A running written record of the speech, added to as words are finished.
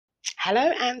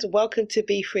Hello and welcome to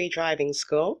Be Free Driving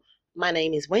School. My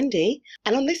name is Wendy,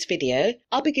 and on this video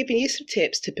I'll be giving you some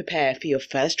tips to prepare for your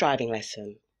first driving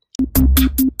lesson.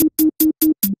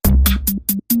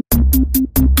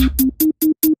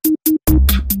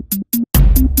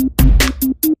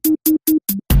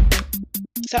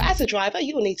 So as a driver,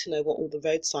 you will need to know what all the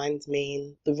road signs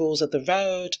mean, the rules of the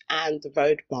road and the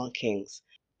road markings.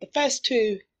 The first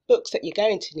two books that you're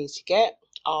going to need to get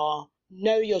are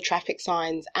Know Your Traffic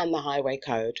Signs and the Highway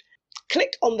Code.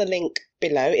 Click on the link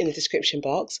below in the description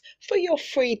box for your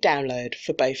free download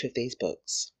for both of these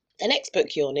books. The next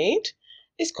book you'll need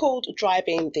is called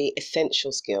Driving the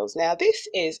Essential Skills. Now this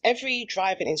is every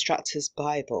driving instructor's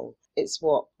Bible. It's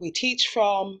what we teach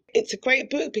from. It's a great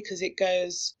book because it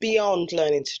goes beyond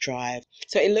learning to drive.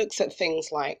 So it looks at things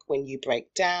like when you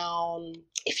break down,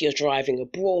 if you're driving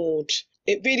abroad.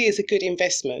 It really is a good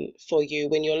investment for you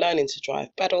when you're learning to drive,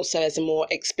 but also as a more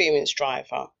experienced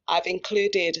driver. I've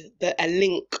included a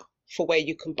link for where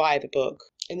you can buy the book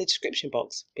in the description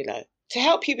box below. To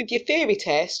help you with your theory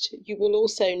test, you will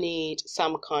also need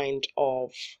some kind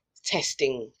of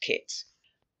testing kit.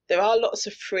 There are lots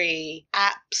of free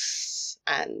apps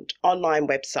and online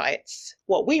websites.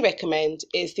 What we recommend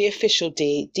is the official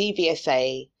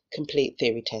DVSA Complete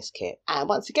Theory Test Kit. And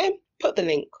once again, put the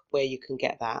link where you can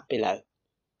get that below.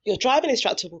 Your driving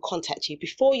instructor will contact you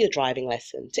before your driving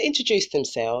lesson to introduce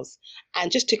themselves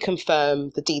and just to confirm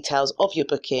the details of your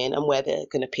booking and where they're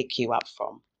going to pick you up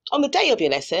from. On the day of your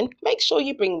lesson, make sure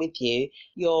you bring with you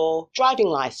your driving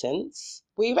license.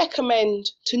 We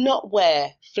recommend to not wear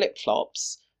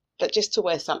flip-flops, but just to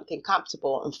wear something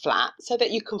comfortable and flat so that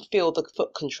you can feel the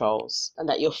foot controls and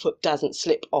that your foot doesn't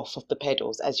slip off of the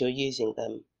pedals as you're using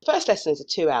them. The first lesson is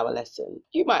a 2-hour lesson.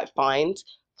 You might find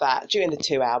that during the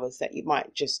 2 hours that you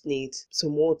might just need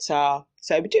some water.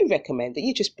 So we do recommend that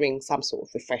you just bring some sort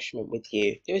of refreshment with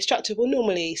you. Your instructor will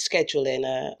normally schedule in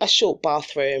a short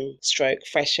bathroom stroke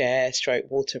fresh air stroke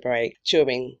water break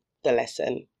during the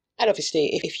lesson. And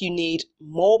obviously if you need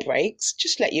more breaks,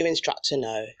 just let your instructor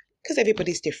know because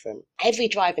everybody's different. Every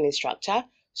driving instructor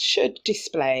should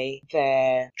display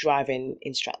their driving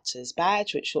instructor's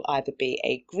badge, which will either be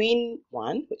a green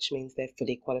one, which means they're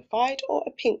fully qualified, or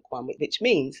a pink one, which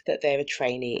means that they're a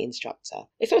trainee instructor.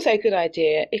 It's also a good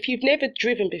idea, if you've never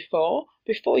driven before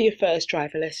your first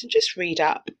driving lesson, just read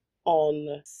up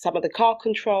on some of the car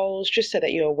controls, just so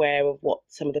that you're aware of what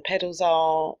some of the pedals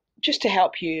are, just to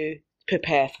help you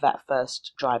prepare for that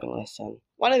first driving lesson.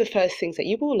 One of the first things that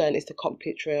you will learn is the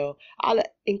cockpit drill. I'll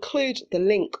include the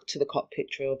link to the cockpit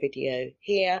drill video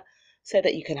here so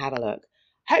that you can have a look.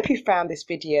 Hope you found this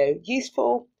video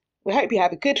useful. We hope you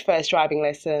have a good first driving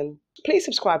lesson. Please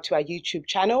subscribe to our YouTube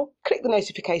channel. Click the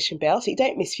notification bell so you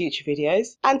don't miss future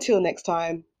videos. Until next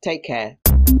time, take care.